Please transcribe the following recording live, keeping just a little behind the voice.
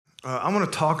I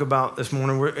want to talk about this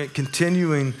morning, we're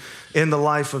continuing in the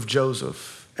life of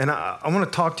Joseph. And I want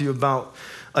to talk to you about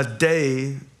a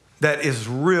day that is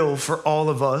real for all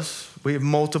of us. We have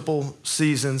multiple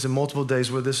seasons and multiple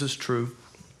days where this is true.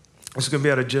 It's going to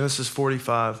be out of Genesis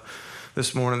 45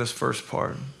 this morning, this first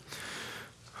part.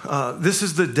 This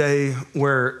is the day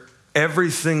where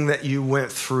everything that you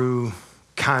went through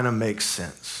kind of makes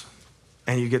sense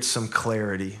and you get some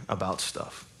clarity about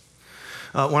stuff.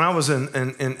 When I was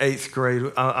in eighth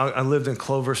grade, I lived in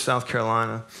Clover, South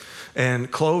Carolina, and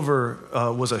Clover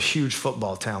was a huge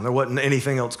football town. There wasn't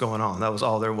anything else going on. That was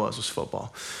all there was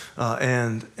football.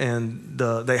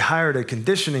 They hired a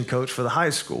conditioning coach for the high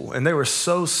school, and they were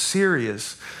so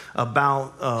serious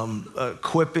about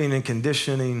equipping and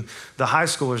conditioning the high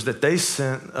schoolers that they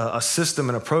sent a system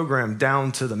and a program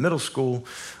down to the middle school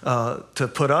to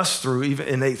put us through even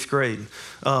in eighth grade.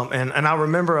 And I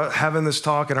remember having this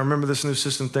talk, and I remember this new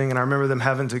system thing, and I remember them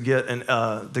having to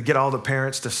get all the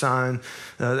parents to sign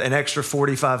an extra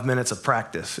 45 minutes of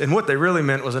practice. And what they really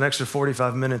meant was an extra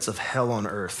 45 minutes of hell on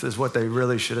earth is what they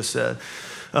really should have said.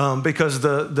 Because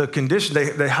the condition,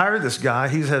 they hired this guy,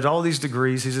 he's had all these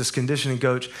degrees, he's this conditioning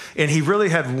coach, and he really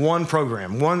had one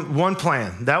program, one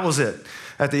plan, that was it.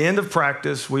 At the end of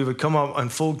practice, we would come up in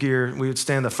full gear, we would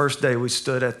stand the first day, we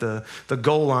stood at the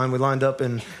goal line, we lined up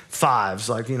in fives,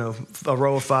 like, a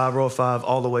row of five,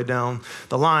 all the way down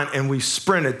the line, and we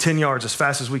sprinted 10 yards as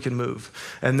fast as we could move.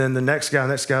 And then the next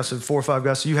guy, so 4 or 5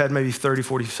 guys, so you had maybe 30,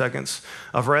 40 seconds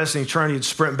of rest, and you'd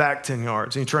sprint back 10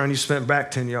 yards, and you sprint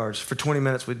back 10 yards. For 20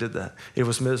 minutes, we did that. It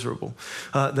was miserable.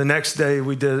 The next day,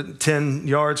 we did 10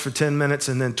 yards for 10 minutes,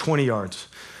 and then 20 yards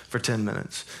for 10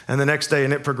 minutes. And the next day,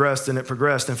 and it progressed. And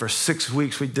for 6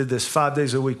 weeks, we did this 5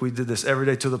 days a week. We did this every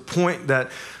day to the point that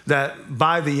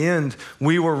by the end,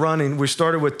 we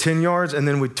started with 10 yards and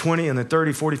then with 20 and then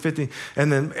 30, 40, 50. And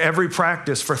then every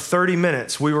practice for 30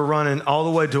 minutes, we were running all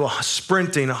the way to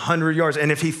sprinting 100 yards.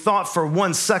 And if he thought for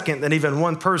 1 second that even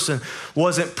one person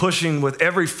wasn't pushing with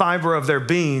every fiber of their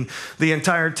being, the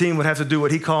entire team would have to do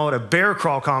what he called a bear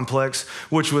crawl complex,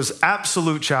 which was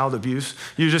absolute child abuse.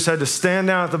 You just had to stand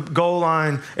down at the goal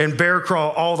line and bear crawl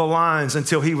all the lines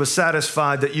until he was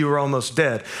satisfied that you were almost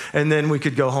dead. And then we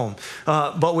could go home.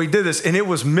 But we did this, and it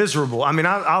was miserable. I mean,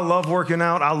 I love working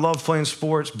out. I love playing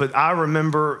sports, but I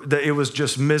remember that it was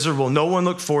just miserable. No one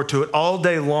looked forward to it. All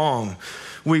day long,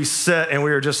 we sat and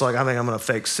we were just like, I think I'm going to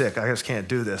fake sick. I just can't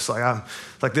do this.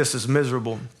 This is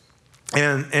miserable.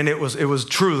 And it was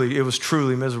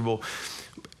truly miserable.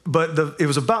 But it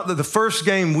was about the first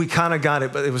game we kind of got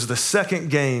it, but it was the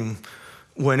second game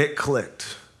when it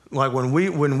clicked. Like when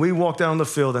we walked down the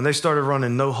field and they started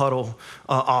running no huddle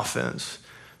offense,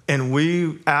 and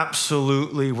we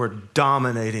absolutely were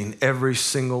dominating every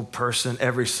single person,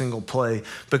 every single play,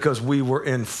 because we were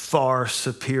in far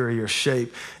superior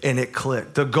shape, and it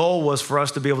clicked. The goal was for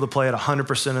us to be able to play at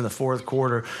 100% in the fourth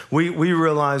quarter. We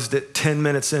realized that 10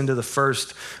 minutes into the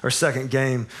first or second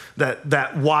game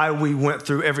that why we went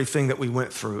through everything that we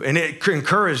went through. And it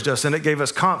encouraged us, and it gave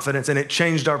us confidence, and it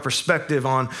changed our perspective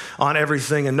on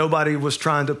everything, and nobody was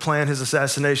trying to plan his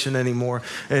assassination anymore.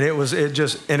 And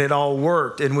it all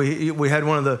worked. And we had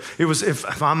it was,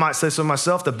 if I might say so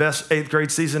myself, the best 8th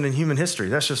grade season in human history.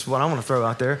 That's just what I want to throw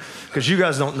out there, because you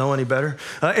guys don't know any better.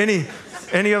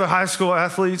 Any other high school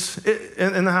athletes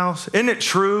in the house? Isn't it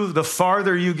true, the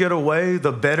farther you get away,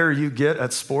 the better you get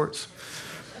at sports?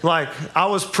 Like, I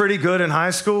was pretty good in high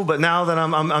school, but now that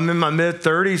I'm in my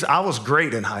mid-30s, I was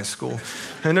great in high school.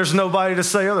 And there's nobody to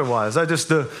say otherwise.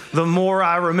 The more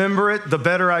I remember it, the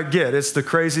better I get. It's the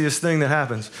craziest thing that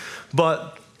happens.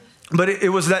 But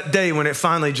it was that day when it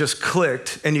finally just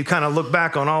clicked, and you kind of look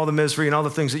back on all the misery and all the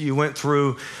things that you went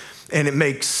through, and it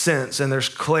makes sense, and there's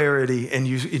clarity, and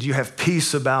you have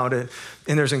peace about it,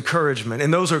 and there's encouragement,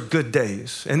 and those are good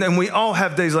days. And then we all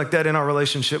have days like that in our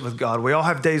relationship with God. We all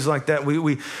have days like that.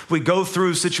 We go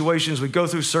through situations, we go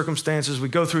through circumstances, we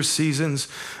go through seasons,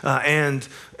 and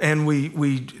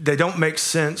they don't make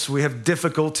sense. We have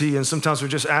difficulty, and sometimes we're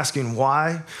just asking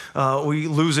why. We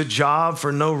lose a job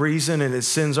for no reason, and it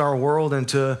sends our world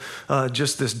into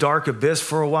just this dark abyss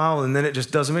for a while, and then it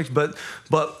just doesn't make sense.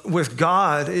 But with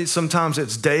God, sometimes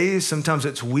it's days, sometimes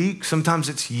it's weeks, sometimes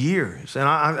it's years. And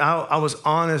I was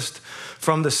honest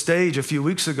from the stage a few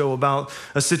weeks ago about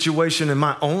a situation in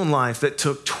my own life that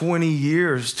took 20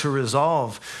 years to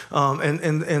resolve.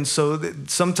 And so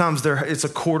sometimes it's a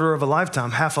quarter of a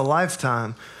lifetime, half a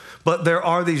lifetime. But there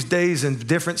are these days and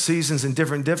different seasons and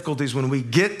different difficulties when we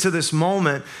get to this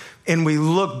moment and we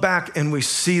look back and we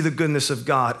see the goodness of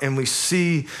God and we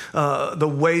see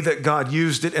the way that God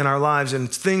used it in our lives,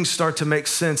 and things start to make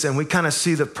sense and we kind of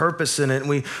see the purpose in it and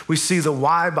we see the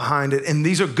why behind it. And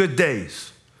these are good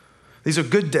days. These are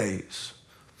good days.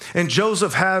 And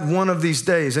Joseph had one of these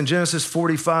days in Genesis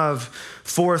 45,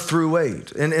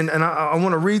 4-8. And I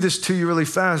want to read this to you really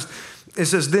fast. It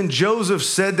says, then Joseph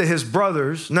said to his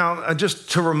brothers, now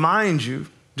just to remind you,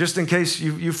 just in case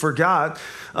you forgot,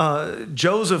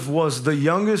 Joseph was the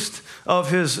youngest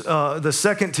of the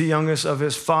second to youngest of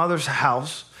his father's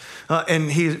house.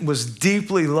 And he was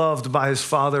deeply loved by his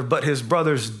father, but his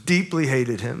brothers deeply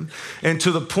hated him. And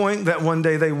to the point that one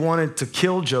day they wanted to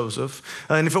kill Joseph.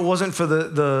 And if it wasn't for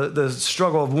the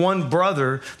struggle of one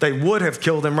brother, they would have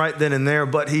killed him right then and there.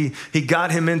 But he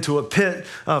got him into a pit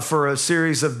for a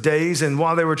series of days. And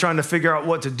while they were trying to figure out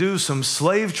what to do, some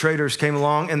slave traders came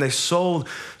along and they sold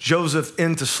Joseph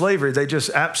into slavery. They just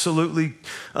absolutely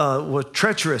were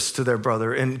treacherous to their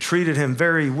brother and treated him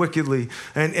very wickedly.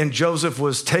 And Joseph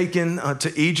was taken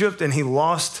to Egypt, and he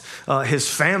lost his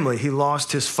family. He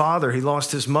lost his father. He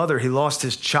lost his mother. He lost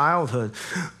his childhood.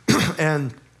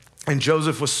 And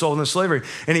Joseph was sold into slavery.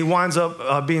 And he winds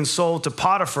up being sold to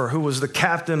Potiphar, who was the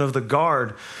captain of the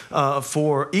guard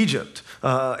for Egypt.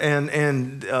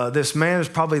 This man is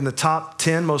probably in the top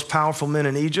 10 most powerful men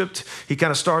in Egypt. He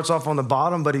kind of starts off on the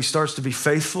bottom, but he starts to be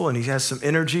faithful, and he has some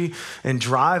energy and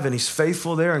drive, and he's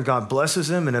faithful there, and God blesses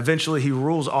him, and eventually he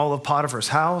rules all of Potiphar's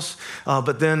house.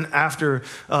 But then after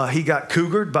he got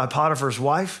cougared by Potiphar's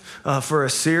wife for a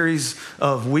series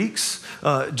of weeks,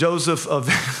 Joseph, I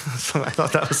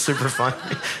thought that was super funny.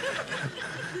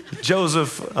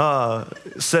 Joseph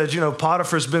said,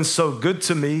 Potiphar's been so good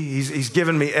to me. He's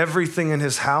given me everything in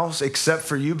his house except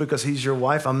for you because he's your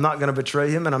wife. I'm not going to betray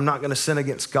him, and I'm not going to sin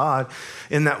against God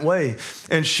in that way.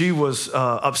 And she was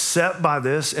upset by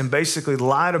this and basically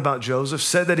lied about Joseph,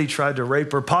 said that he tried to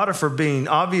rape her. Potiphar, being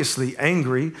obviously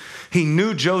angry, he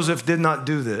knew Joseph did not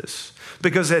do this.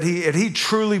 Because had he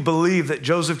truly believed that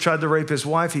Joseph tried to rape his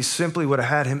wife, he simply would have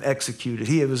had him executed.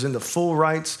 He was in the full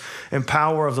rights and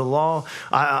power of the law.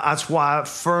 That's why I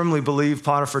firmly believe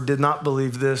Potiphar did not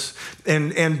believe this.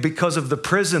 And because of the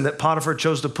prison that Potiphar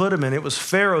chose to put him in, it was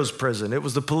Pharaoh's prison. It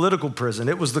was the political prison.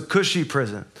 It was the cushy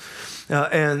prison.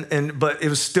 But it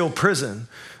was still prison.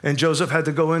 And Joseph had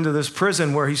to go into this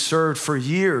prison where he served for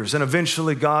years. And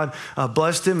eventually God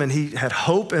blessed him, and he had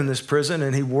hope in this prison,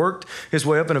 and he worked his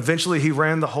way up, and eventually he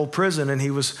ran the whole prison, and he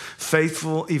was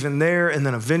faithful even there. And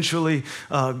then eventually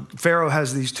Pharaoh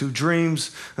has these two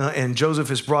dreams, and Joseph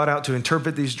is brought out to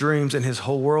interpret these dreams, and his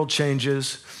whole world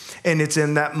changes. And it's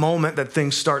in that moment that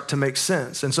things start to make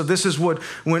sense. And so this is what,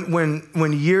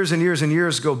 when years and years and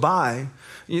years go by,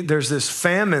 there's this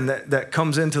famine that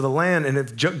comes into the land. And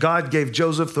if God gave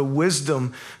Joseph the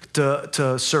wisdom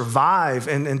to survive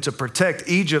and to protect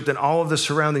Egypt and all of the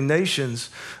surrounding nations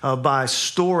by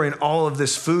storing all of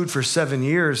this food for 7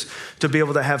 years, to be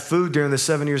able to have food during the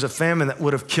 7 years of famine that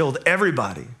would have killed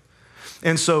everybody.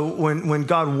 And so when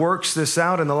God works this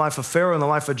out in the life of Pharaoh and the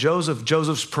life of Joseph,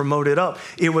 Joseph's promoted up.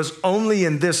 It was only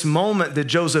in this moment that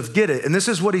Joseph get it. And this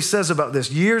is what he says about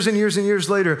this. Years and years and years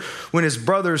later, when his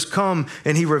brothers come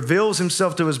and he reveals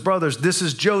himself to his brothers, this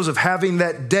is Joseph having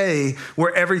that day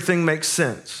where everything makes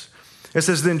sense. It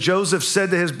says, then Joseph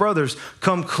said to his brothers,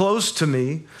 come close to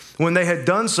me. When they had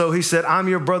done so, he said, I'm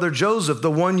your brother Joseph, the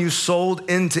one you sold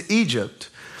into Egypt.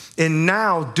 And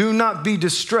now do not be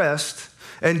distressed,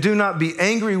 and do not be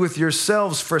angry with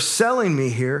yourselves for selling me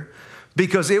here,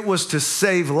 because it was to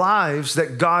save lives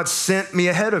that God sent me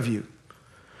ahead of you.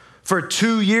 For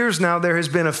 2 years now, there has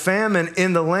been a famine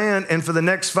in the land, and for the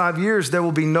next 5 years, there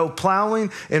will be no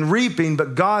plowing and reaping,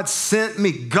 but God sent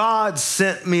me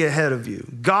ahead of you.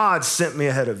 God sent me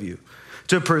ahead of you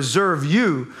to preserve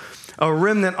you, a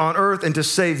remnant on earth, and to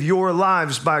save your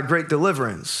lives by a great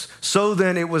deliverance. So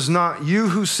then it was not you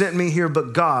who sent me here,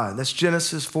 but God. That's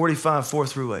Genesis 45,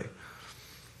 4-8.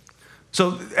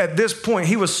 So at this point,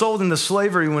 he was sold into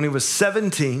slavery when he was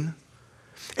 17,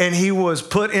 and he was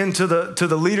put into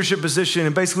the leadership position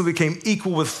and basically became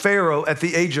equal with Pharaoh at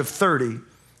the age of 30.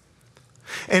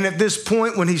 And at this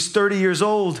point, when he's 30 years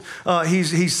old,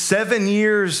 he's 7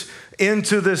 years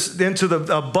into the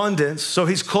abundance, so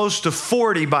he's close to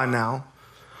 40 by now,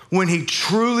 when he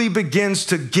truly begins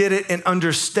to get it and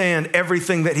understand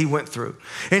everything that he went through.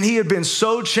 And he had been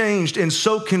so changed and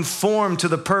so conformed to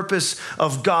the purpose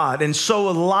of God and so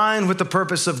aligned with the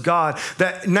purpose of God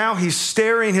that now he's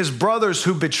staring his brothers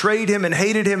who betrayed him and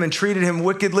hated him and treated him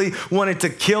wickedly, wanted to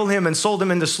kill him and sold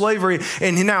him into slavery.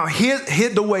 And now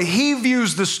the way he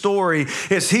views the story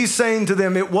is he's saying to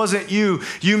them, it wasn't you.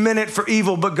 You meant it for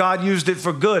evil, but God used it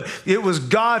for good. It was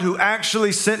God who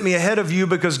actually sent me ahead of you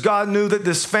because God knew that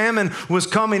this famine was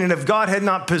coming. And if God had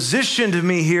not positioned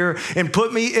me here and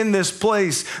put me in this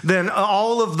place, then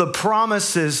all of the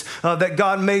promises that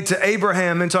God made to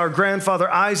Abraham and to our grandfather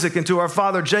Isaac and to our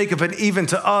father Jacob and even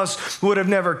to us would have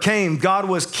never came. God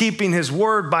was keeping his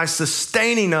word by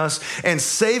sustaining us and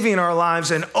saving our lives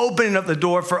and opening up the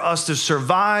door for us to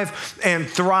survive and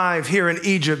thrive here in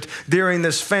Egypt during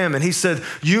this famine. He said,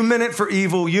 you meant it for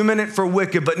evil, you meant it for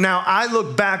wicked, but now I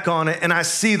look back on it and I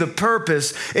see the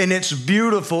purpose and it's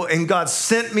beautiful, and God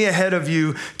sent me ahead of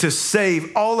you to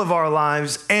save all of our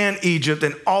lives and Egypt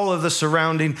and all of the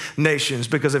surrounding nations.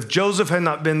 Because if Joseph had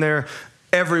not been there,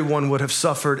 everyone would have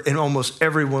suffered and almost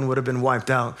everyone would have been wiped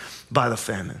out by the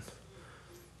famine.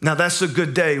 Now that's a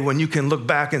good day when you can look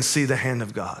back and see the hand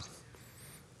of God.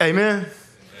 Amen?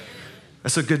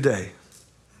 That's a good day.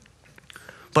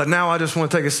 But now I just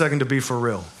want to take a second to be for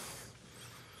real.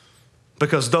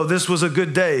 Because though this was a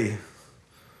good day,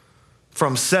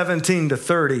 from 17 to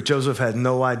 30, Joseph had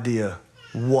no idea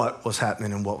what was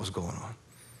happening and what was going on.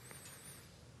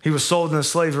 He was sold into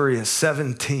slavery at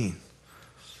 17,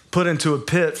 put into a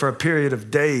pit for a period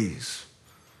of days.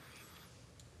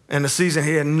 And the season,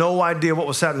 he had no idea what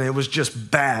was happening. It was just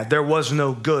bad. There was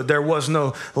no good. There was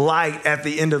no light at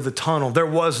the end of the tunnel. There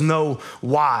was no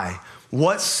why.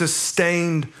 What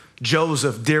sustained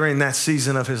Joseph during that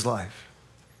season of his life?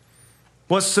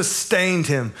 What sustained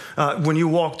him when you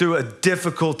walk through a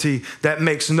difficulty that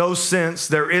makes no sense?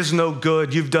 There is no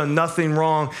good. You've done nothing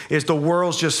wrong. It's the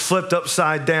world's just flipped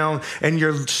upside down and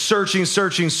you're searching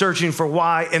for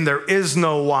why, and there is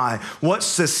no why. What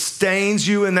sustains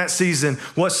you in that season?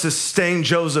 What sustained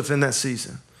Joseph in that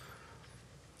season?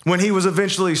 When he was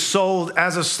eventually sold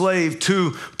as a slave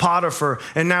to Potiphar,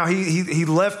 and now he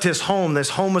left his home. This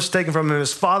home was taken from him.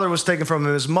 His father was taken from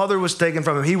him. His mother was taken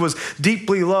from him. He was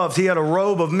deeply loved. He had a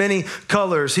robe of many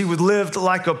colors. He lived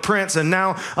like a prince, and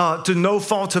now to no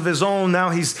fault of his own, now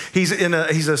he's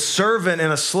a servant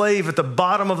and a slave at the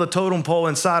bottom of the totem pole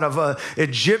inside of an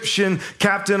Egyptian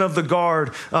captain of the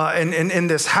guard in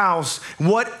this house.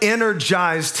 What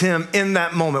energized him in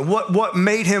that moment? What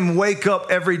made him wake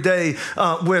up every day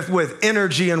with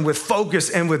energy and with focus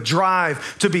and with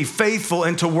drive to be faithful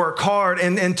and to work hard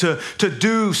and to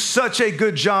do such a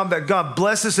good job that God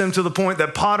blesses him to the point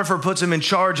that Potiphar puts him in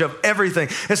charge of everything.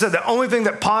 And said the only thing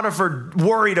that Potiphar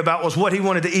worried about was what he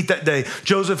wanted to eat that day.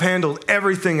 Joseph handled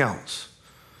everything else.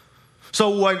 So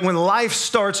like when life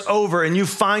starts over and you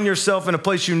find yourself in a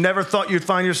place you never thought you'd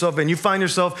find yourself in, you find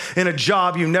yourself in a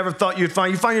job you never thought you'd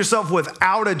find, you find yourself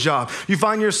without a job, you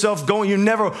find yourself you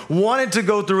never wanted to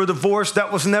go through a divorce, that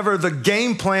was never the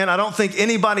game plan. I don't think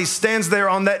anybody stands there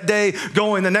on that day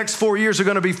going, the next 4 years are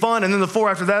going to be fun and then the 4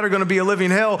 after that are going to be a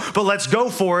living hell, but let's go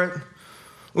for it.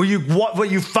 Or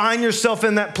you find yourself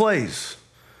in that place.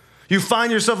 You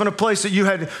find yourself in a place that you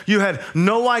had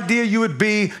no idea you would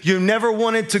be. You never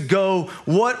wanted to go.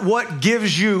 What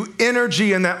gives you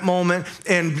energy in that moment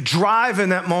and drive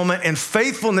in that moment and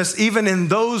faithfulness even in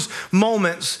those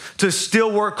moments to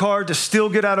still work hard, to still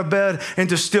get out of bed and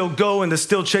to still go and to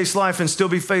still chase life and still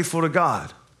be faithful to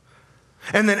God?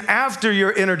 And then after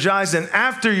you're energized and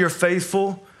after you're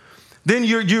faithful, then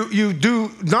you do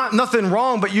nothing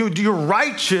wrong, but you're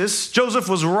righteous. Joseph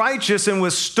was righteous and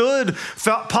withstood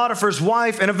Potiphar's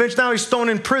wife, and eventually now he's thrown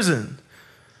in prison.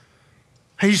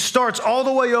 He starts all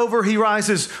the way over, he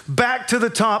rises back to the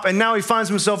top, and now he finds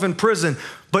himself in prison.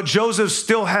 But Joseph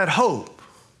still had hope,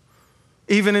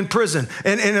 even in prison,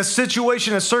 and in a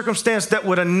situation, a circumstance that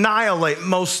would annihilate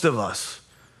most of us.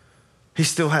 He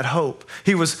still had hope.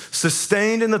 He was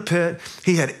sustained in the pit.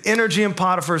 He had energy in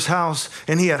Potiphar's house,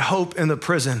 and he had hope in the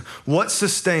prison. What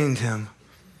sustained him?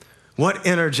 What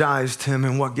energized him,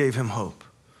 and what gave him hope?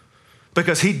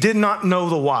 Because he did not know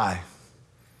the why.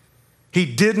 He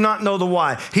did not know the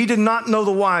why. He did not know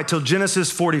the why till Genesis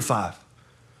 45.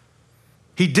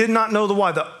 He did not know the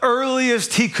why. The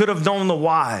earliest he could have known the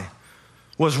why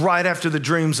was right after the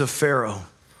dreams of Pharaoh,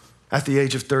 at the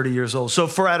age of 30 years old. So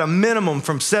for at a minimum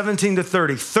from 17 to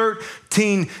 30,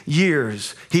 13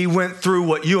 years, he went through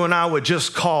what you and I would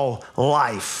just call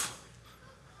life.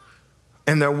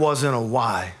 And there wasn't a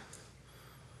why.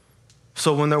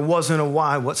 So when there wasn't a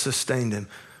why, what sustained him?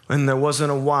 When there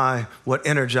wasn't a why, what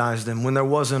energized him? When there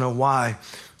wasn't a why,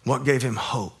 what gave him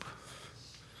hope?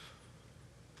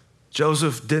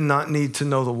 Joseph did not need to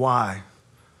know the why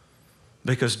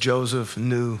because Joseph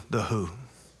knew the who.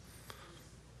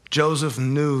 Joseph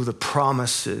knew the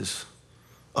promises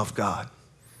of God.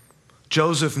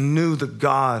 Joseph knew the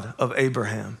God of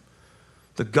Abraham,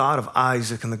 the God of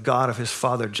Isaac, and the God of his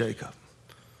father Jacob.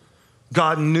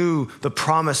 God knew the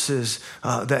promises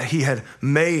that he had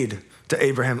made to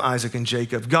Abraham, Isaac, and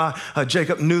Jacob.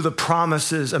 Joseph knew the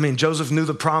promises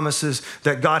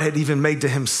that God had even made to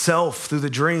himself through the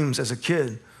dreams as a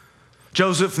kid.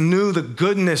 Joseph knew the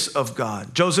goodness of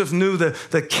God. Joseph knew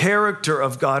the character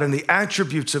of God and the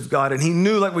attributes of God. And he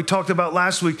knew, like we talked about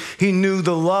last week, he knew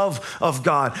the love of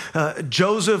God.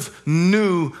 Joseph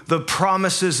knew the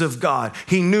promises of God.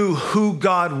 He knew who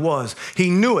God was. He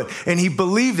knew it and he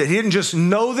believed it. He didn't just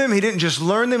know them. He didn't just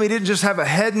learn them. He didn't just have a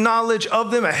head knowledge of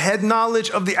them, a head knowledge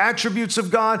of the attributes of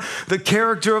God, the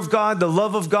character of God, the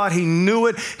love of God. He knew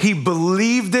it. He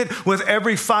believed it with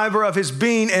every fiber of his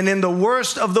being. And in the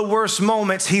worst of the worst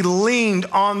moments, he leaned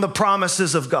on the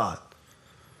promises of God.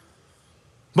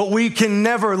 But we can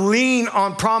never lean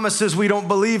on promises we don't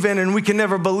believe in, and we can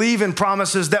never believe in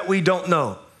promises that we don't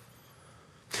know.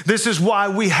 This is why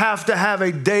we have to have a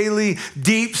daily,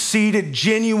 deep-seated,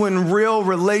 genuine, real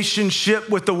relationship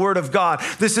with the Word of God.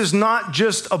 This is not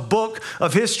just a book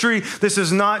of history. This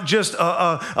is not just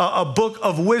a book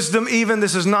of wisdom even.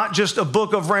 This is not just a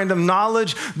book of random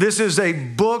knowledge. This is a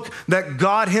book that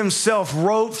God himself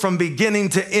wrote from beginning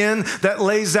to end that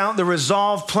lays out the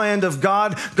resolved plan of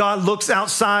God. God looks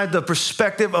outside the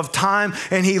perspective of time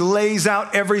and he lays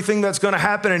out everything that's going to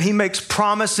happen, and he makes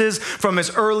promises from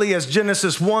as early as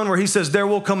Genesis 1, where he says there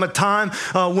will come a time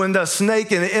when the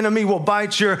snake and the enemy will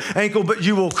bite your ankle, but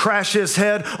you will crash his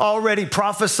head, already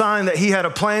prophesying that he had a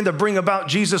plan to bring about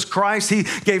Jesus Christ. He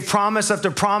gave promise after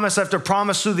promise after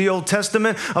promise through the Old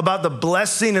Testament about the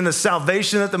blessing and the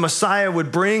salvation that the Messiah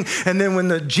would bring. And then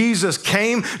when Jesus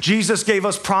came, Jesus gave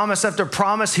us promise after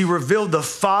promise. He revealed the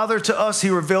Father to us.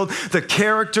 He revealed the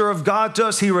character of God to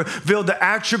us. He revealed the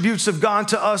attributes of God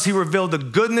to us. He revealed the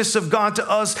goodness of God to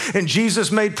us. And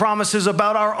Jesus made promises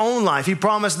about our own life. He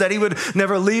promised that he would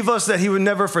never leave us, that he would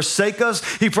never forsake us.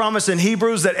 He promised in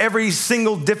Hebrews that every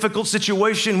single difficult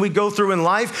situation we go through in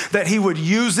life, that he would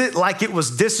use it like it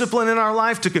was discipline in our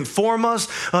life to conform us,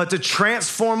 to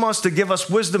transform us, to give us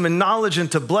wisdom and knowledge, and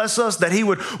to bless us, that he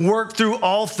would work through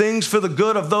all things for the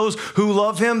good of those who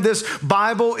love him. This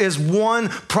Bible is one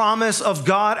promise of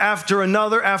God after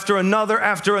another, after another,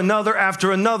 after another,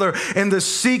 after another. And the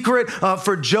secret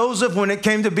for Joseph when it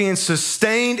came to being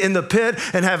sustained in the pit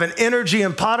and having energy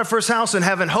in Potiphar's house and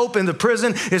having hope in the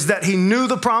prison is that he knew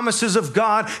the promises of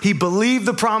God, he believed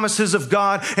the promises of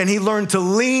God, and he learned to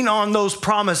lean on those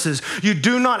promises. You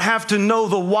do not have to know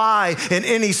the why in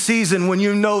any season when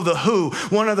you know the who.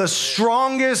 One of the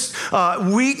strongest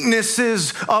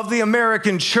weaknesses of the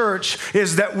American church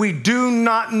is that we do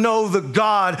not know the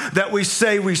God that we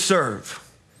say we serve.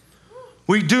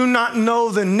 We do not know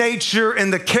the nature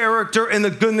and the character and the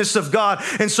goodness of God.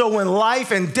 And so when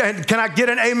life, and can I get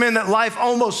an amen that life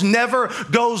almost never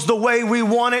goes the way we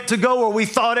want it to go or we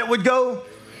thought it would go?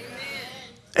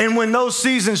 And when those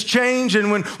seasons change and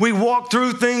when we walk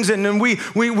through things and then we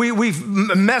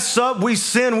mess up, we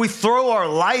sin, we throw our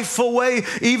life away.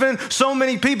 Even so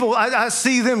many people, I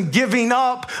see them giving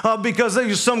up because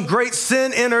there's some great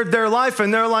sin entered their life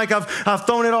and they're like, I've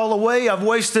thrown it all away. I've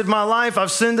wasted my life.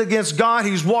 I've sinned against God.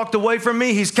 He's walked away from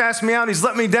me. He's cast me out. He's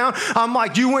let me down. I'm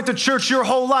like, you went to church your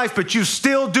whole life, but you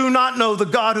still do not know the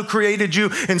God who created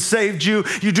you and saved you.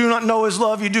 You do not know his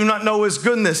love. You do not know his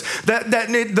goodness.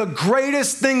 The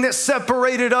greatest thing that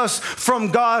separated us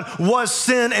from God was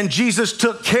sin, and Jesus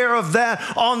took care of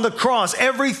that on the cross.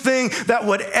 Everything that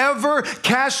would ever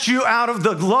cast you out of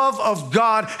the love of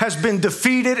God has been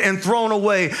defeated and thrown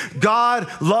away. God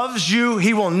loves you.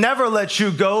 He will never let you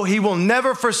go. He will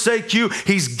never forsake you.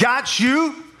 He's got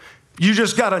you. You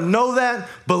just got to know that,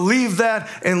 believe that,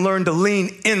 and learn to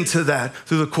lean into that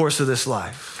through the course of this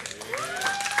life.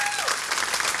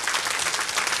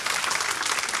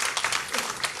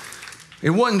 It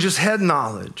wasn't just head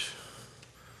knowledge.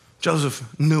 Joseph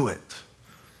knew it,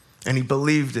 and he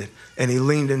believed it, and he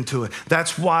leaned into it.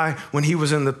 That's why when he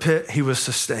was in the pit, he was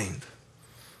sustained.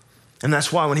 And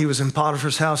that's why when he was in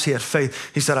Potiphar's house, he had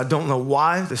faith. He said, I don't know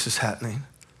why this is happening,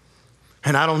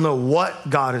 and I don't know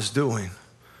what God is doing,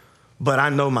 but I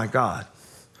know my God,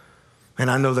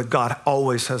 and I know that God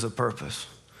always has a purpose,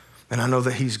 and I know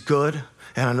that he's good,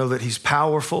 and I know that he's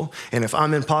powerful, and if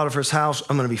I'm in Potiphar's house,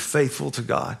 I'm going to be faithful to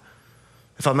God.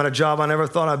 If I'm at a job I never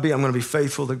thought I'd be, I'm going to be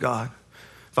faithful to God.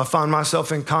 If I find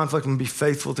myself in conflict, I'm going to be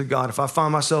faithful to God. If I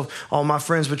find myself, all my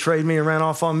friends betrayed me and ran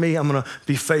off on me, I'm going to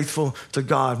be faithful to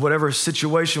God. Whatever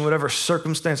situation, whatever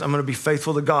circumstance, I'm going to be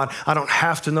faithful to God. I don't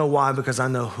have to know why because I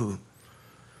know who.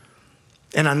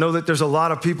 And I know that there's a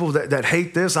lot of people that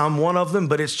hate this. I'm one of them,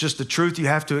 but it's just the truth you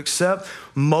have to accept.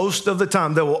 Most of the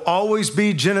time, there will always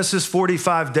be Genesis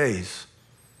 45 days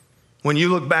when you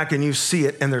look back and you see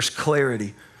it and there's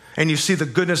clarity. And you see the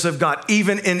goodness of God,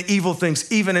 even in evil things,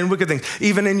 even in wicked things,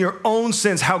 even in your own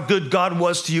sins, how good God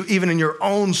was to you, even in your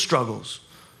own struggles.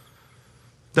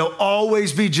 There'll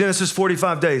always be Genesis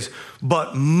 45 days,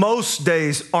 but most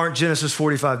days aren't Genesis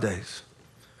 45 days.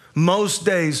 Most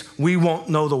days we won't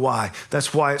know the why.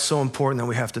 That's why it's so important that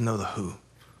we have to know the who.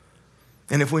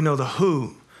 And if we know the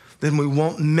who, then we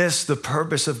won't miss the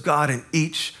purpose of God in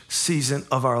each season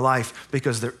of our life,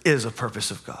 because there is a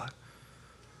purpose of God.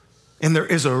 And there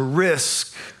is a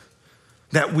risk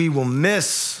that we will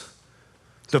miss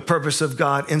the purpose of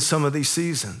God in some of these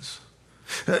seasons.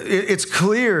 It's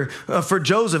clear for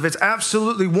Joseph. It's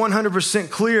absolutely 100%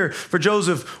 clear for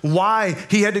Joseph why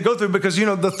he had to go through, because,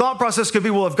 the thought process could be,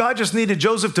 well, if God just needed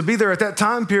Joseph to be there at that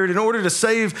time period in order to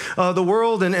save the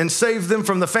world and save them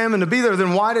from the famine to be there,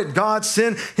 then why did God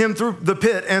send him through the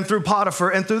pit and through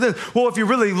Potiphar and through this? Well, if you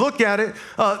really look at it,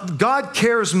 God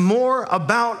cares more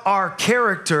about our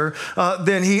character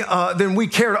than we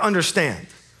care to understand.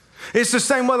 It's the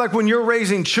same way like when you're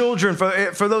raising children,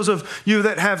 for those of you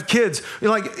that have kids,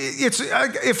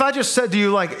 if I just said to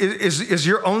you, is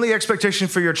your only expectation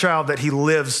for your child that he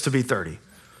lives to be 30?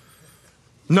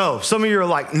 No. Some of you are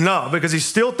like, no, because he's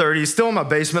still 30. He's still in my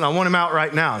basement. I want him out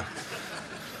right now.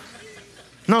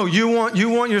 No, you want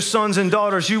your sons and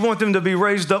daughters, you want them to be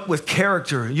raised up with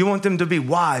character. You want them to be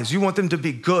wise. You want them to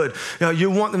be good. You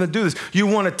want them to do this. You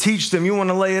want to teach them. You want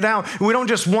to lay it out. We don't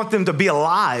just want them to be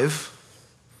alive.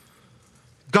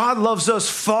 God loves us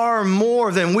far more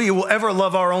than we will ever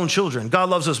love our own children. God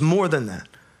loves us more than that.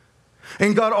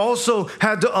 And God also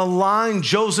had to align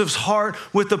Joseph's heart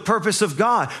with the purpose of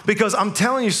God. Because I'm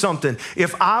telling you something,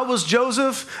 if I was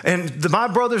Joseph and my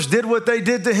brothers did what they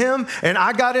did to him, and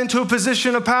I got into a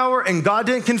position of power and God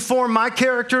didn't conform my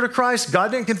character to Christ,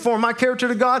 God didn't conform my character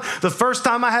to God, the first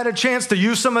time I had a chance to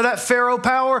use some of that Pharaoh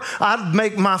power, I'd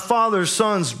make my father's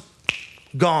sons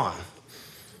gone.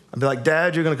 I'd be like,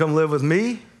 Dad, you're going to come live with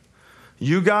me?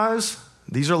 You guys,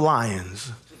 these are lions.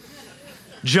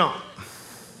 Jump.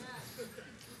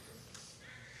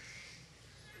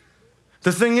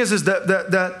 The thing is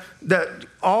that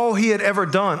all he had ever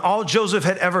done, all Joseph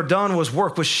had ever done was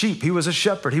work with sheep. He was a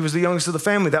shepherd. He was the youngest of the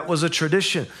family. That was a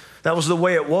tradition. That was the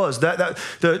way it was.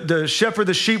 The shepherd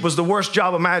the sheep was the worst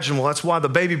job imaginable. That's why the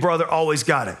baby brother always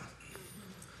got it.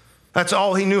 That's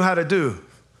all he knew how to do.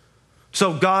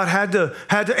 So God had to,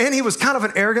 and he was kind of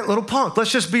an arrogant little punk.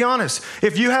 Let's just be honest.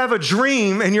 If you have a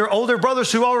dream and your older brothers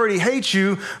who already hate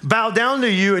you bow down to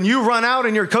you and you run out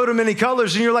in your coat of many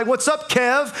colors and you're like, what's up,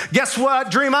 Kev? Guess what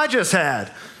dream I just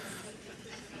had?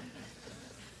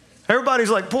 Everybody's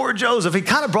like, poor Joseph. He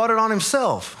kind of brought it on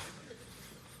himself.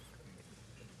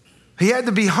 He had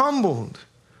to be humbled.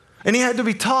 And he had to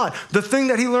be taught. The thing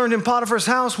that he learned in Potiphar's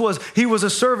house was he was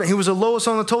a servant. He was the lowest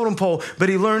on the totem pole, but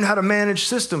he learned how to manage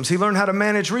systems. He learned how to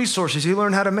manage resources. He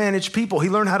learned how to manage people. He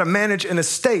learned how to manage an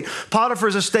estate.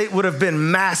 Potiphar's estate would have been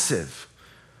massive.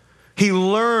 He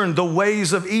learned the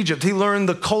ways of Egypt. He learned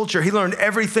the culture. He learned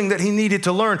everything that he needed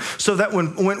to learn so that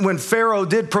when Pharaoh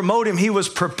did promote him, he was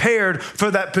prepared for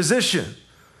that position.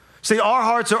 See, our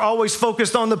hearts are always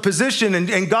focused on the position,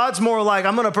 and God's more like,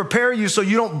 I'm going to prepare you so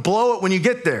you don't blow it when you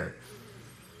get there.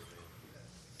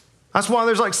 That's why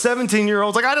there's like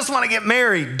 17-year-olds like, I just want to get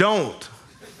married. Don't.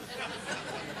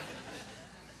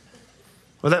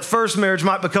 Or that first marriage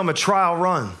might become a trial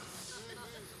run.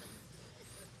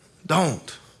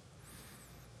 Don't.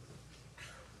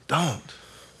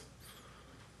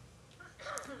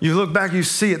 You look back, you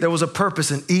see it. There was a purpose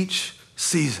in each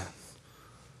season.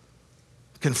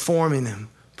 Conforming him,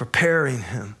 preparing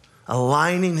him,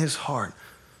 aligning his heart,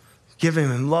 giving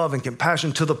him love and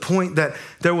compassion to the point that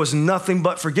there was nothing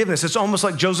but forgiveness. It's almost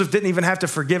like Joseph didn't even have to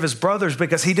forgive his brothers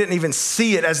because he didn't even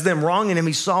see it as them wronging him.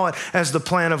 He saw it as the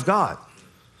plan of God.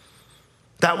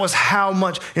 That was how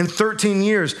much in 13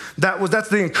 years, that's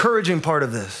the encouraging part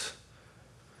of this.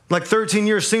 Like 13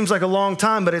 years seems like a long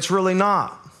time, but it's really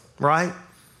not, right?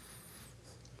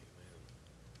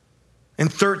 In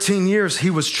 13 years,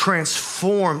 he was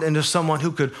transformed into someone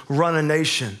who could run a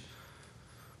nation,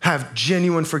 have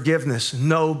genuine forgiveness,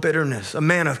 no bitterness, a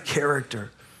man of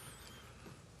character.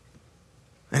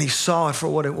 And he saw it for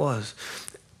what it was.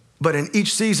 But in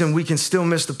each season, we can still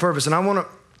miss the purpose. And I want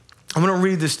I'm going to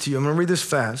read this to you. I'm going to read this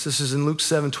fast. This is in Luke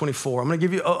 7:24. I'm going to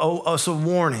give you us a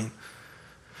warning.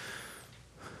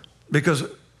 Because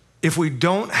if we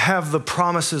don't have the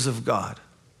promises of God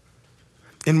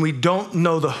and we don't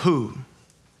know the who,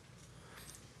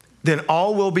 then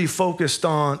all we'll be focused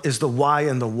on is the why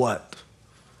and the what.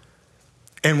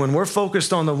 And when we're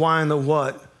focused on the why and the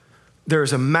what,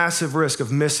 there's a massive risk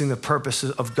of missing the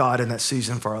purposes of God in that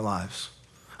season for our lives.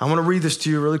 I want to read this to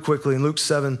you really quickly in Luke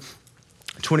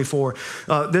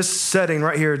 7:24. This setting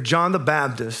right here, John the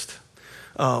Baptist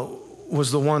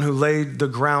was the one who laid the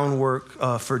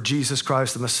groundwork for Jesus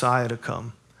Christ, the Messiah, to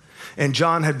come. And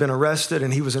John had been arrested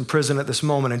and he was in prison at this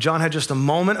moment. And John had just a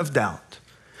moment of doubt.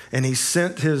 And he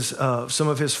sent some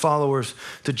of his followers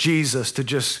to Jesus to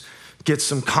just get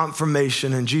some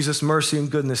confirmation. And Jesus' mercy and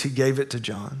goodness, he gave it to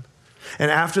John. And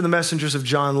after the messengers of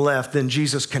John left, then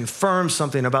Jesus confirmed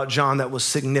something about John that was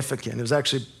significant. It was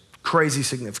actually crazy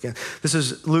significant. This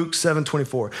is Luke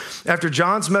 7:24. After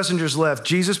John's messengers left,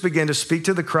 Jesus began to speak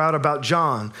to the crowd about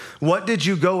John. What did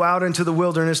you go out into the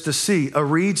wilderness to see? A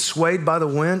reed swayed by the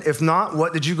wind? If not,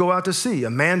 what did you go out to see? A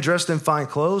man dressed in fine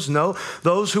clothes? No,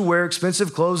 those who wear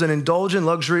expensive clothes and indulge in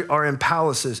luxury are in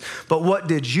palaces. But what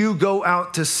did you go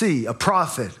out to see? A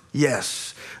prophet?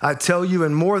 Yes, I tell you,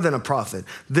 and more than a prophet.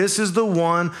 This is the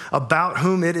one about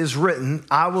whom it is written,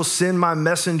 I will send my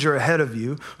messenger ahead of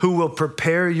you, who will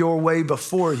prepare your way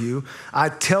before you. I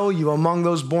tell you, among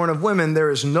those born of women, there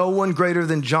is no one greater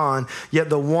than John, yet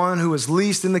the one who is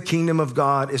least in the kingdom of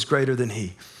God is greater than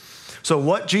he. So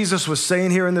what Jesus was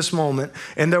saying here in this moment,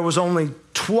 and there was only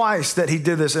twice that he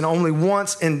did this, and only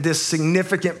once in this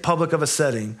significant public of a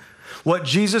setting. What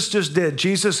Jesus just did,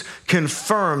 Jesus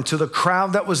confirmed to the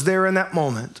crowd that was there in that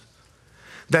moment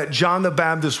that John the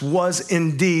Baptist was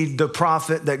indeed the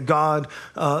prophet that God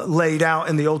laid out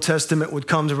in the Old Testament would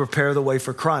come to prepare the way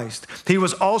for Christ. He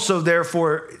was also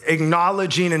therefore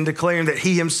acknowledging and declaring that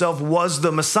he himself was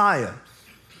the Messiah.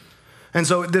 And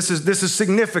so this is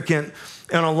significant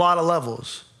on a lot of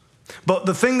levels. But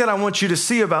the thing that I want you to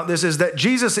see about this is that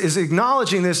Jesus is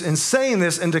acknowledging this and saying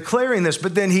this and declaring this,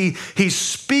 but then he's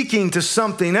speaking to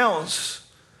something else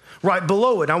right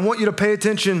below it. I want you to pay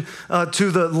attention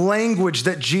to the language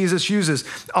that Jesus uses.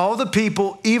 All the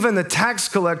people, even the tax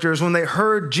collectors, when they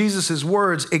heard Jesus'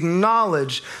 words,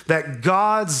 acknowledged that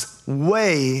God's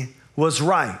way was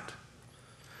right.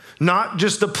 Not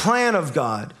just the plan of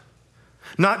God,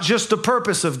 not just the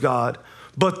purpose of God,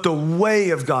 but the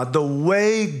way of God, the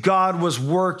way God was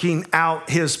working out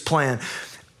his plan.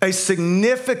 A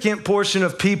significant portion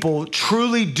of people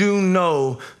truly do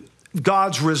know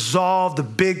God's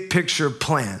resolved big picture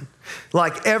plan.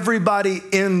 Like everybody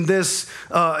in this,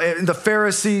 the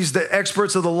Pharisees, the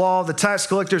experts of the law, the tax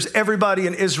collectors, everybody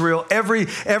in Israel,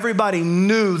 everybody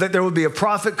knew that there would be a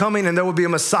prophet coming and there would be a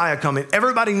Messiah coming.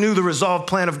 Everybody knew the resolved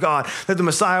plan of God, that the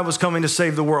Messiah was coming to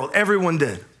save the world. Everyone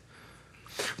did.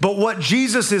 But what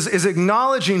Jesus is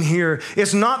acknowledging here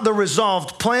is not the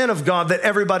resolved plan of God that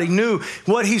everybody knew.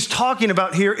 What he's talking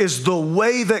about here is the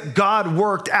way that God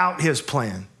worked out his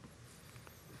plan.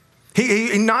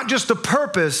 He not just the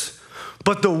purpose,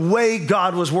 but the way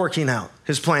God was working out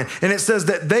his plan. And it says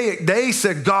that they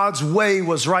said God's way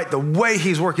was right. The way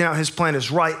he's working out his plan is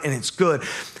right and it's good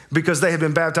because they had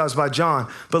been baptized by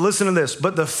John. But listen to this.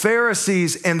 But the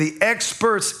Pharisees and the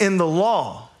experts in the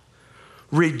law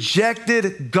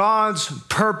rejected God's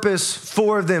purpose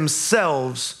for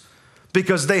themselves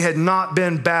because they had not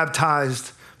been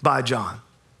baptized by John.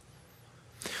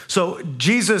 So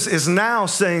Jesus is now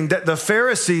saying that the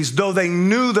Pharisees, though they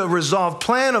knew the resolved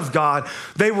plan of God,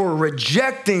 they were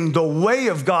rejecting the way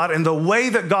of God and the way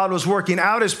that God was working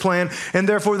out his plan, and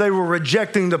therefore they were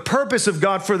rejecting the purpose of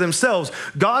God for themselves.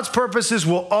 God's purposes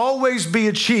will always be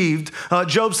achieved.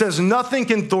 Job says nothing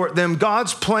can thwart them.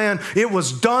 God's plan, it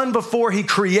was done before he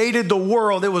created the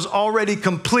world. It was already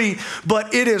complete,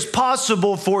 but it is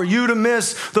possible for you to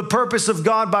miss the purpose of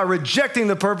God by rejecting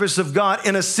the purpose of God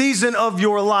in a season of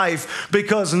your life.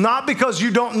 Because not because you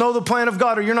don't know the plan of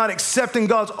God or you're not accepting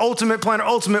God's ultimate plan or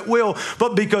ultimate will,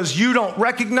 but because you don't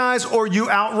recognize or you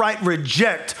outright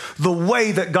reject the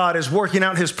way that God is working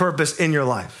out his purpose in your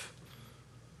life.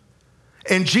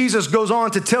 And Jesus goes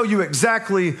on to tell you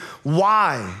exactly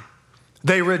why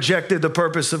they rejected the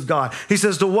purpose of God. He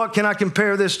says, to what can I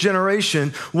compare this generation?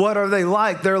 What are they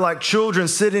like? They're like children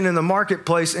sitting in the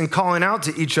marketplace and calling out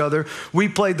to each other. We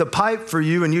played the pipe for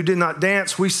you and you did not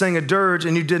dance. We sang a dirge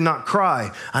and you did not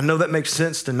cry. I know that makes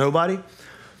sense to nobody.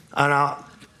 And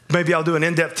Maybe I'll do an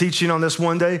in-depth teaching on this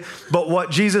one day. But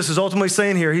what Jesus is ultimately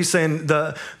saying here, he's saying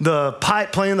the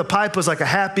pipe, playing the pipe was like a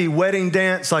happy wedding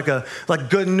dance, like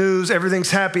good news.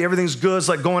 Everything's happy, everything's good. It's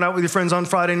like going out with your friends on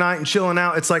Friday night and chilling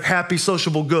out. It's like happy,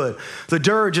 sociable good. The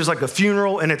dirge is like a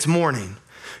funeral and it's mourning.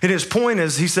 And his point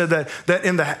is, he said that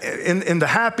in the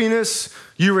happiness,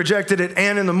 you rejected it,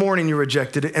 and in the mourning, you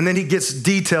rejected it. And then he gets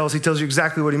details. He tells you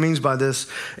exactly what he means by this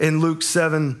in Luke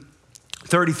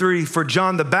 7:33. For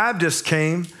John the Baptist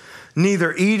came,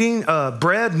 neither eating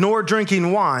bread nor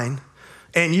drinking wine,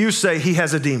 and you say he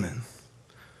has a demon.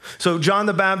 So John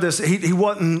the Baptist, he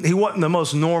wasn't the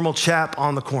most normal chap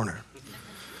on the corner.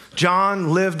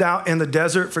 John lived out in the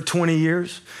desert for 20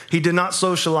 years. He did not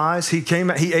socialize. He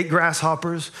ate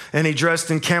grasshoppers, and he dressed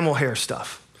in camel hair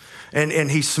stuff.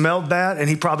 And he smelled bad, and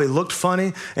he probably looked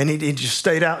funny, and he just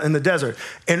stayed out in the desert.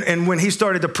 And when he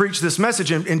started to preach this message,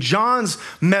 and John's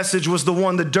message was the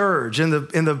one, the dirge, in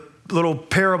the little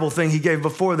parable thing he gave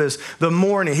before this, the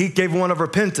mourning, he gave one of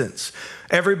repentance.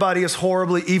 Everybody is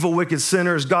horribly evil, wicked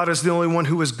sinners. God is the only one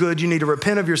who is good. You need to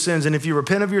repent of your sins. And if you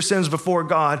repent of your sins before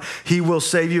God, he will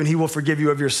save you and he will forgive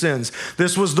you of your sins.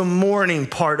 This was the mourning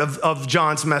part of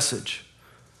John's message.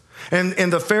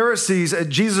 And the Pharisees,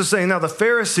 Jesus is saying now the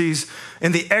Pharisees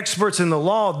and the experts in the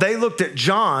law, they looked at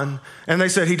John and they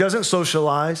said, he doesn't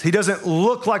socialize. He doesn't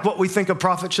look like what we think a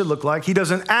prophet should look like. He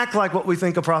doesn't act like what we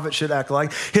think a prophet should act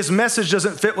like. His message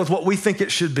doesn't fit with what we think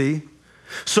it should be.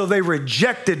 So they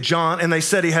rejected John and they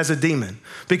said he has a demon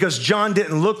because John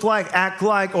didn't look like, act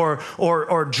like,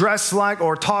 or dress like,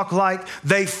 or talk like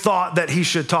they thought that he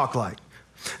should talk like.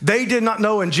 They did not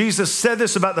know, and Jesus said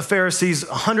this about the Pharisees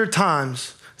 100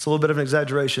 times. It's a little bit of an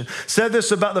exaggeration. Said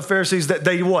this about the Pharisees that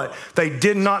they what? They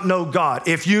did not know God.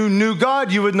 If you knew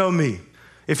God, you would know me.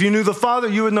 If you knew the Father,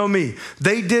 you would know me.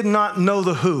 They did not know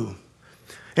the who.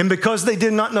 And because they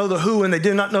did not know the who and they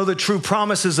did not know the true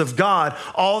promises of God,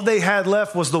 all they had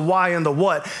left was the why and the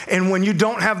what. And when you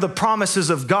don't have the promises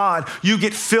of God, you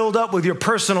get filled up with your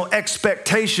personal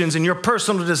expectations and your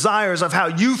personal desires of how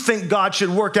you think God should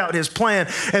work out his plan.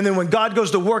 And then when God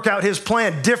goes to work out his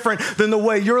plan different than the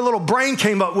way your little brain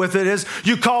came up with it is,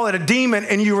 you call it a demon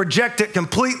and you reject it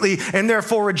completely and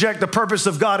therefore reject the purpose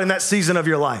of God in that season of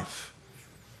your life.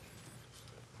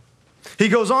 He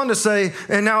goes on to say,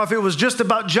 and now if it was just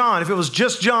about John, if it was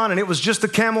just John and it was just the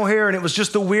camel hair and it was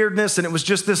just the weirdness and it was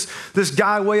just this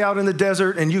guy way out in the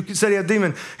desert and you said he had a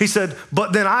demon, he said,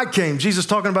 but then I came, Jesus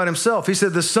talking about himself. He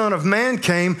said, the Son of Man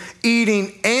came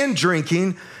eating and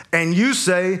drinking, and you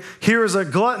say, here is a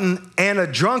glutton and a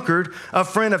drunkard, a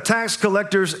friend of tax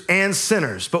collectors and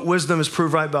sinners, but wisdom is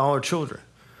proved right by all her children.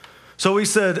 So he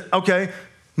said, okay,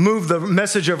 move the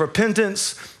message of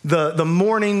repentance, the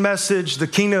mourning message, the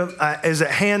kingdom is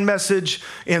at hand message,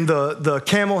 and the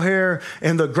camel hair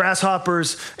and the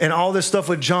grasshoppers and all this stuff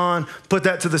with John, put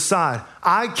that to the side.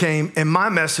 I came and my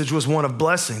message was one of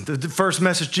blessing. The first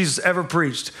message Jesus ever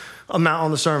preached on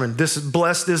the sermon. This is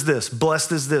blessed is this,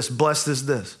 blessed is this, blessed is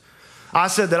this. I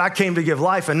said that I came to give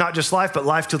life, and not just life, but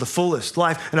life to the fullest,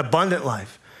 life, an abundant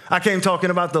life. I came talking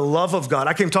about the love of God.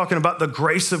 I came talking about the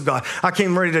grace of God. I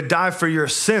came ready to die for your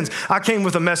sins. I came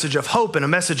with a message of hope and a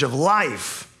message of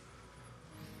life.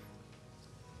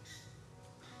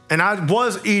 And I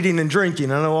was eating and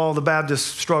drinking. I know all the Baptists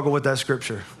struggle with that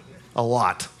scripture a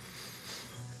lot.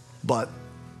 But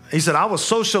he said, I was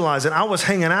socializing. I was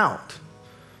hanging out.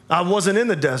 I wasn't in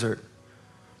the desert.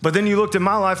 But then you looked at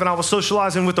my life and I was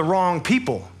socializing with the wrong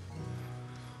people.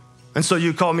 And so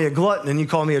you called me a glutton and you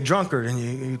called me a drunkard and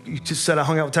you just said I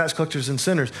hung out with tax collectors and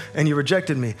sinners and you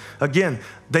rejected me. Again,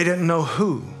 they didn't know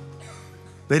who.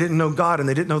 They didn't know God and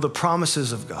they didn't know the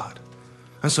promises of God.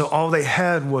 And so all they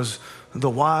had was the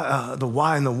why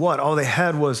and the what. All they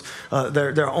had was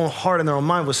their own heart and their own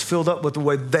mind was filled up with the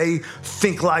way they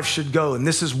think life should go. And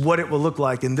this is what it will look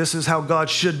like. And this is how God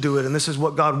should do it. And this is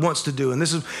what God wants to do. And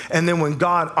then when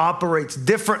God operates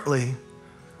differently,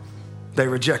 they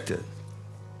reject it.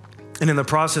 And in the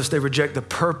process, they reject the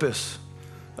purpose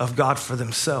of God for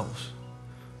themselves.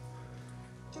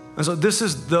 And so this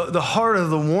is the heart of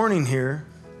the warning here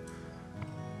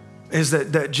is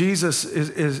that Jesus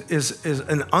is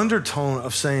an undertone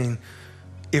of saying,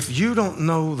 if you don't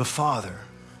know the Father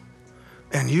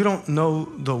and you don't know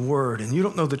the Word and you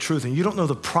don't know the truth and you don't know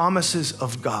the promises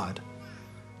of God,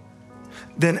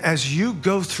 then as you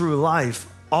go through life,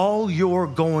 all you're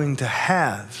going to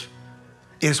have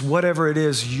is whatever it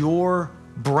is your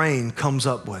brain comes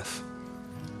up with.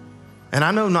 And I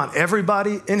know not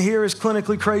everybody in here is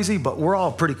clinically crazy, but we're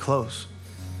all pretty close.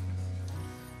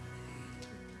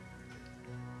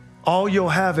 All you'll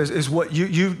have is what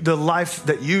the life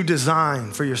that you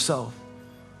design for yourself.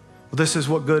 Well, this is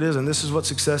what good is, and this is what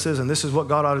success is, and this is what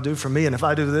God ought to do for me. And if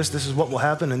I do this, this is what will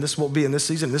happen, and this will be in this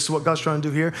season. This is what God's trying to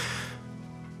do here.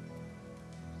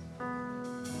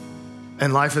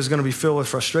 And life is going to be filled with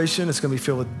frustration. It's going to be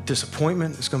filled with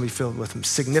disappointment. It's going to be filled with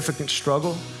significant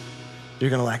struggle. You're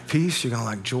going to lack peace. You're going to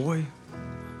lack joy.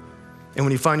 And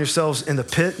when you find yourselves in the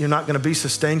pit, you're not going to be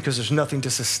sustained because there's nothing to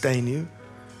sustain you.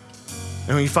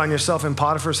 And when you find yourself in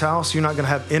Potiphar's house, you're not going to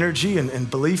have energy and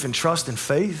belief and trust and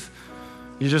faith.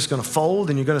 You're just going to fold,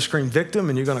 and you're going to scream victim,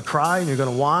 and you're going to cry, and you're going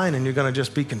to whine, and you're going to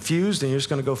just be confused, and you're just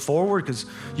going to go forward because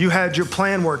you had your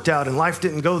plan worked out and life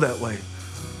didn't go that way.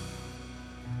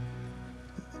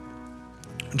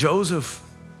 Joseph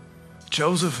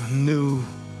knew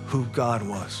who God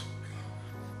was,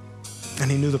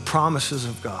 and he knew the promises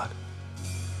of God.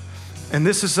 And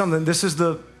this is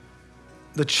the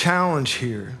challenge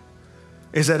here,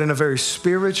 is that in a very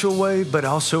spiritual way, but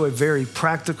also a very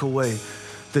practical way,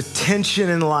 the tension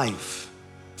in life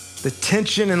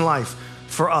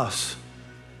for us,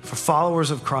 for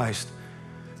followers of Christ,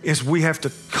 is we have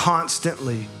to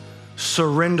constantly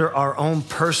surrender our own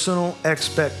personal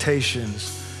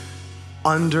expectations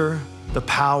under the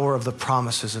power of the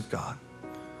promises of God.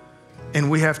 And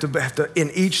we have to,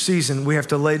 in each season, we have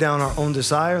to lay down our own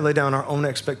desire, lay down our own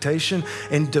expectation,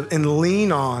 and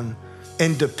lean on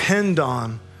and depend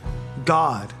on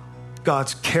God,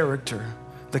 God's character,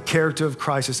 the character of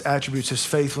Christ, his attributes, his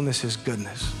faithfulness, his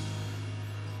goodness.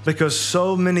 Because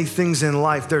so many things in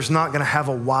life, there's not going to have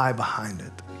a why behind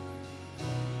it.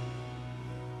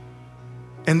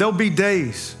 And there'll be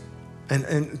days,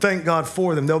 and thank God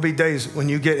for them, there'll be days when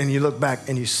you get and you look back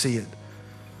and you see it.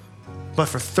 But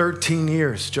for 13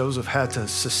 years, Joseph had to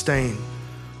sustain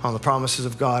on the promises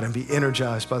of God and be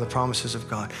energized by the promises of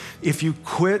God. If you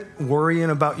quit worrying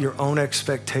about your own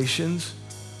expectations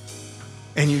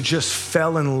and you just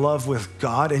fell in love with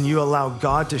God and you allow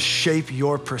God to shape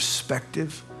your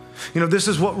perspective, this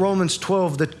is what Romans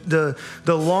 12, the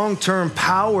long-term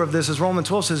power of this is Romans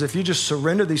 12 says, if you just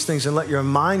surrender these things and let your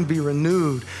mind be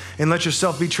renewed and let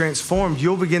yourself be transformed,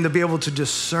 you'll begin to be able to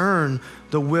discern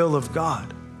the will of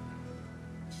God.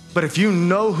 But if you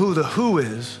know who the who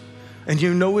is, and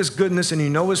you know his goodness, and you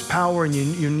know his power, and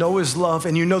you know his love,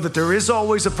 and you know that there is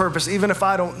always a purpose, even if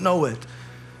I don't know it,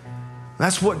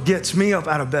 that's what gets me up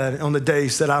out of bed on the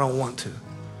days that I don't want to.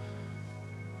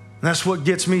 And that's what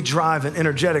gets me drive and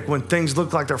energetic when things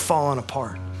look like they're falling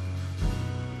apart.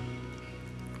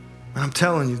 And I'm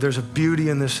telling you, there's a beauty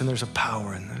in this and there's a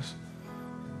power in this.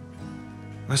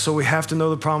 And so we have to know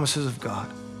the promises of God,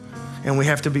 and we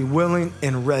have to be willing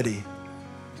and ready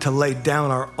to lay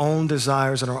down our own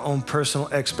desires and our own personal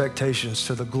expectations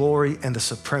to the glory and the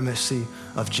supremacy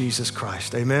of Jesus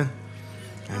Christ. Amen?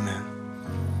 Amen.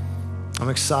 I'm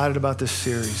excited about this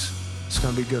series. It's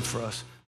going to be good for us.